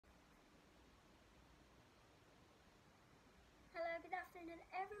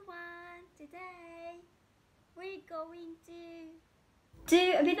everyone! Today we're going to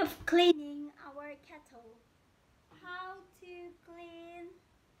do a bit of cleaning our kettle. How to clean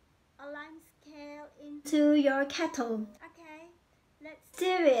a lime scale into your kettle. Okay, let's do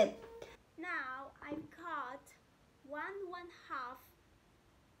it. Now I've got one half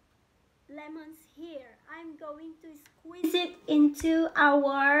lemons here. I'm going to squeeze it into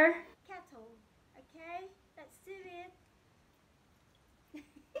our kettle. Okay, let's do it.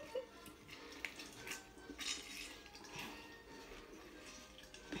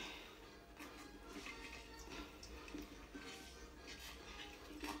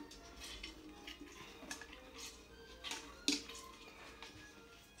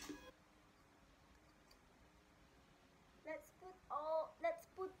 Let's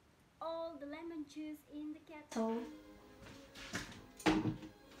put all the lemon juice in the kettle.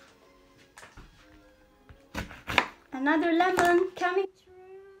 Another lemon coming through.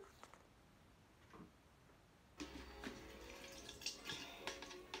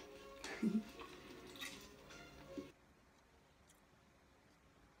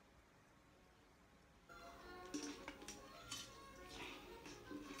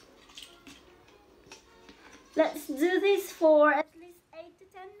 Let's do this for at least 8 to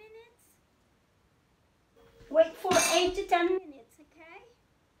 10 minutes. Wait for 8 to 10 minutes, okay?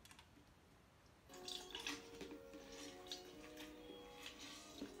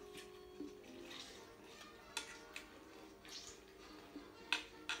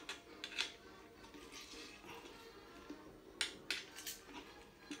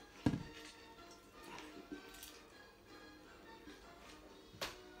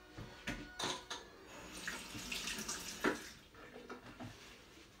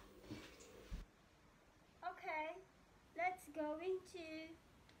 Let's going to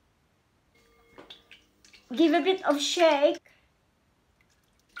give a bit of shake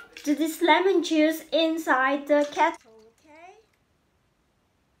to this lemon juice inside the kettle, okay?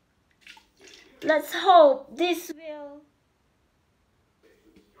 Let's hope the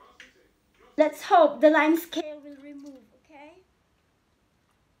lime scale will remove, okay?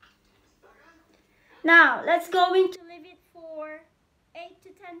 Now, let's going to leave it for 8 to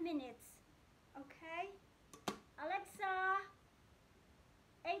 10 minutes, okay? Alexa,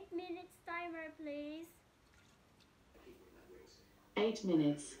 8 minutes timer, please. 8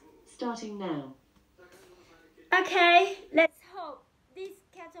 minutes, starting now. Okay, let's hope this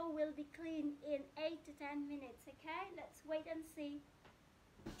kettle will be clean in 8 to 10 minutes, okay? Let's wait and see.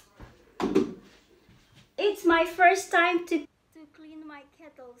 It's my first time to clean my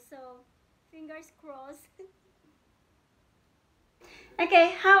kettle, so fingers crossed.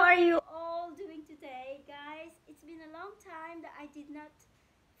 Okay, how are you all doing today, guys? It's been a long time that I did not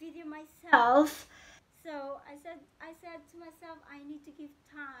video myself. So I said to myself, I need to give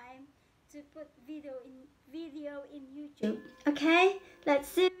time to put video in YouTube. Okay,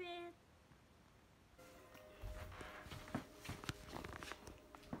 let's do it.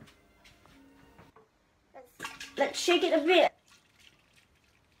 Let's shake it a bit.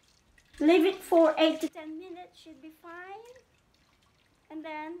 Leave it for 8 to 10 minutes, should be fine. And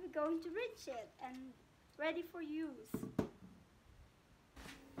then we're going to rinse it and ready for use.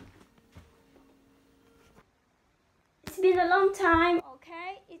 It's been a long time,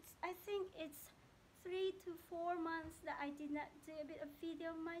 okay? I think it's 3 to 4 months that I did not do a bit of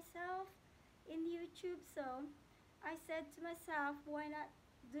video myself in YouTube, so I said to myself, why not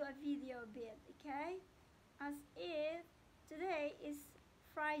do a video a bit, okay? As if today is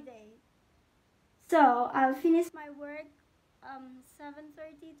Friday. So I'll finish my work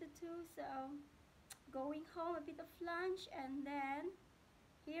 7:30 to 2, so going home, a bit of lunch, and then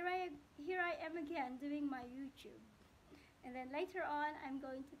here I am again doing my YouTube. And then later on, I'm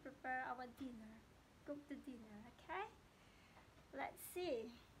going to prepare our dinner, cook the dinner, okay? Let's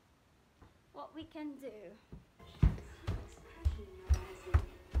see what we can do.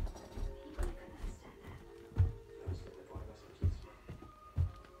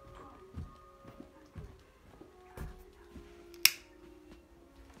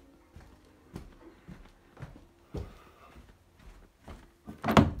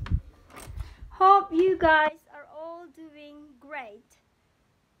 Hope you guys are all doing great.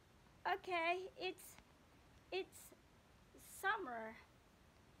 Okay, it's summer.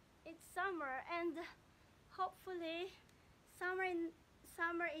 It's summer, and hopefully summer in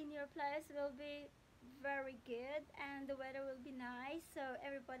your place will be very good, and the weather will be nice, so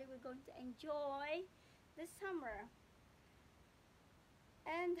everybody will going to enjoy the summer.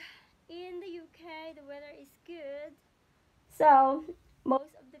 And in the UK, the weather is good, so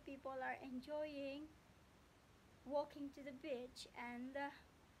most of the people are enjoying walking to the beach and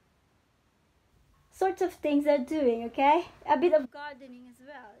sorts of things are doing, okay? A bit of gardening as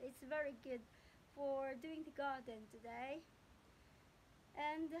well. It's very good for doing the garden today.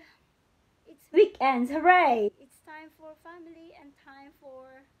 And it's weekends, hooray! It's time for family and time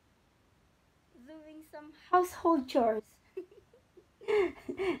for doing some household chores.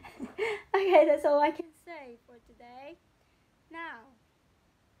 Okay, that's all I can say for today. Now,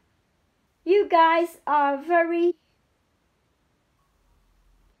 you guys are very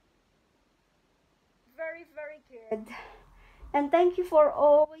good. And thank you for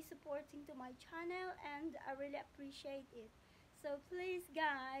always supporting to my channel, and I really appreciate it. So please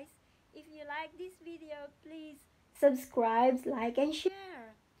guys, if you like this video, please subscribe, like and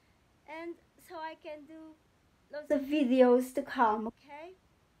share. And so I can do lots of videos to come, okay?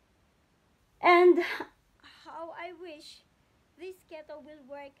 And how I wish this kettle will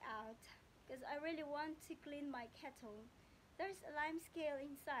work out, because I really want to clean my kettle. There's a Limescale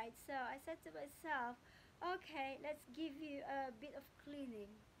inside, so I said to myself, okay, let's give you a bit of cleaning.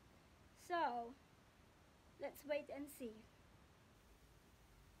 So let's wait and see.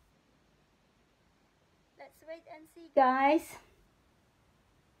 Let's wait and see, guys.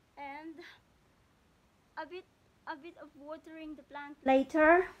 And a bit of watering the plant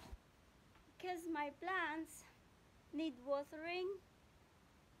later, because my plants need watering.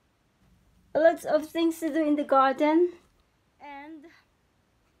 Lots of things to do in the garden, and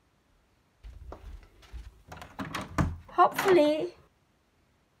hopefully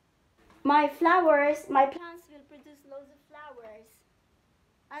my plants will produce loads of flowers,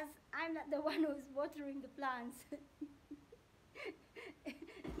 as I'm not the one who's watering the plants.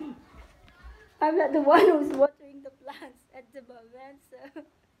 I'm not the one who's watering the plants at the moment, so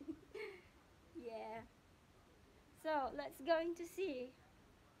yeah. So let's going to see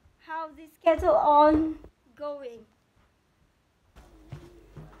how this kettle on going.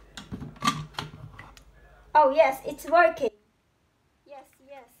 Oh yes, it's working. Yes.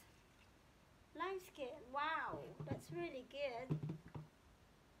 Limescale, wow, that's really good.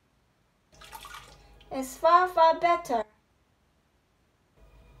 It's far better.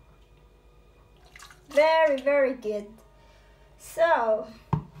 Very good. So,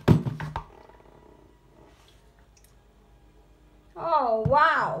 oh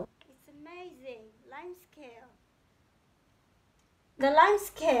wow, it's amazing. Limescale. The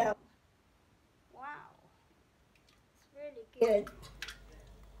Limescale. Wow, it's really good.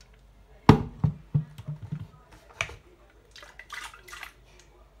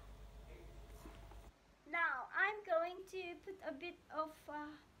 Now I'm going to put a bit of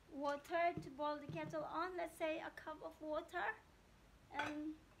water to boil the kettle on. Let's say a cup of water,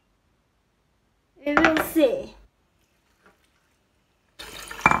 and we will see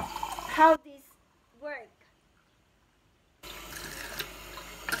how this works.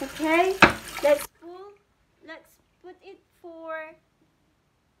 Okay, let's put it for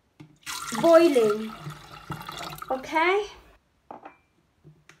boiling. Okay.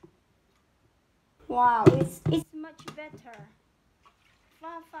 Wow, it's much better.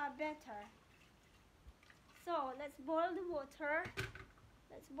 Far better. So let's boil the water.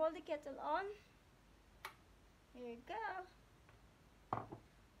 Let's boil the kettle on. Here you go.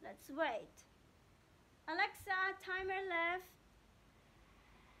 Let's wait. Alexa, timer left.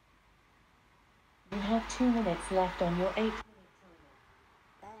 You have 2 minutes left on your 8-minute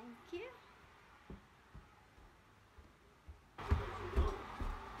timer. Thank you.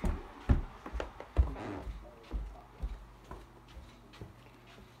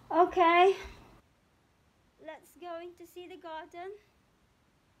 Okay. Let's go in to see the garden.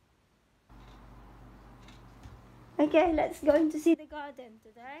 Okay, let's go in to see the garden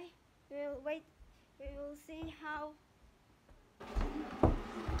today. We'll wait. We will see how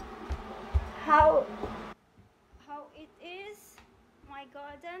it is, my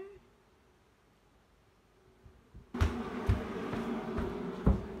garden.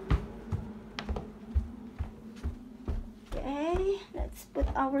 Okay, let's put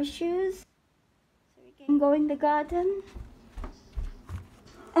our shoes so we can go in the garden.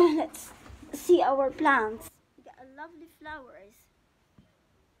 And let's see our plants. We got lovely flowers,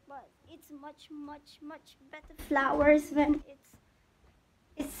 but it's much better flowers when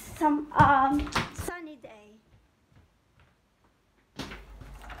it's some sunny day.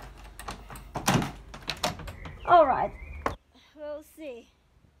 All right, we'll see.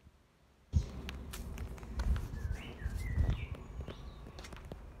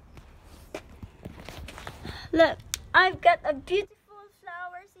 Look, I've got a beautiful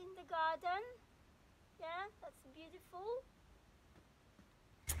flowers in the garden. Yeah, that's beautiful.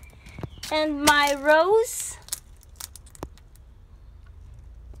 And my rose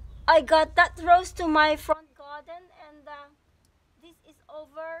I got that rose to my front garden, and this is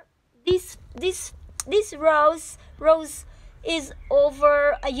over. This rose is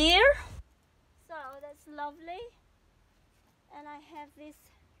over a year, so that's lovely. And I have this.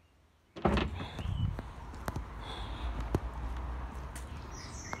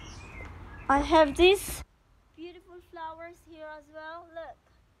 I have these beautiful flowers here as well. Look,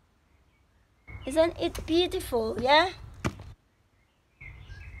 isn't it beautiful? Yeah,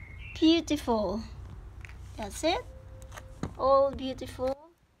 beautiful. That's it. All beautiful.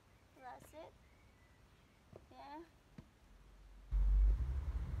 That's it.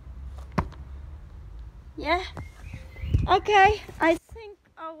 Yeah. Okay, I think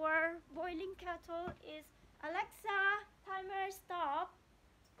our boiling kettle is Alexa, timer stop.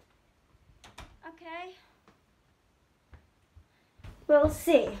 Okay. We'll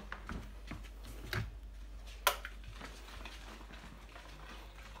see.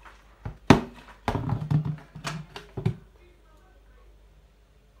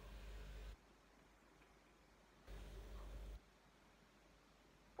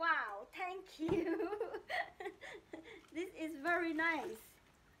 Wow, thank you. This is very nice.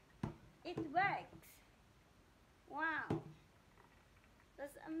 It works. Wow.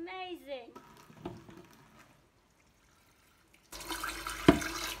 That's amazing.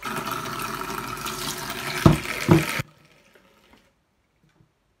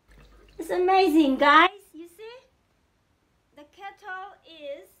 It's amazing, guys. You see? The kettle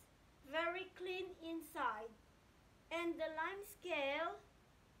is very clean inside. And the lime scale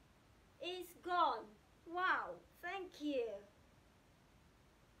is gone. Wow, thank you.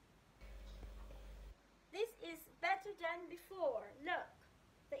 This is better than before. Look,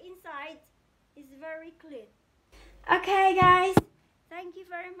 the inside is very clean. Okay guys, thank you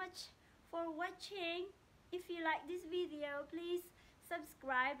very much for watching. If you like this video, please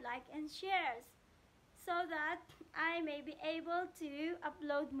subscribe, like and share so that I may be able to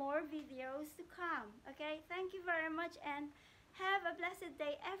upload more videos to come. Okay, thank you very much and have a blessed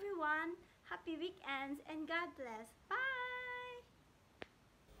day everyone. Happy weekends and God bless. Bye.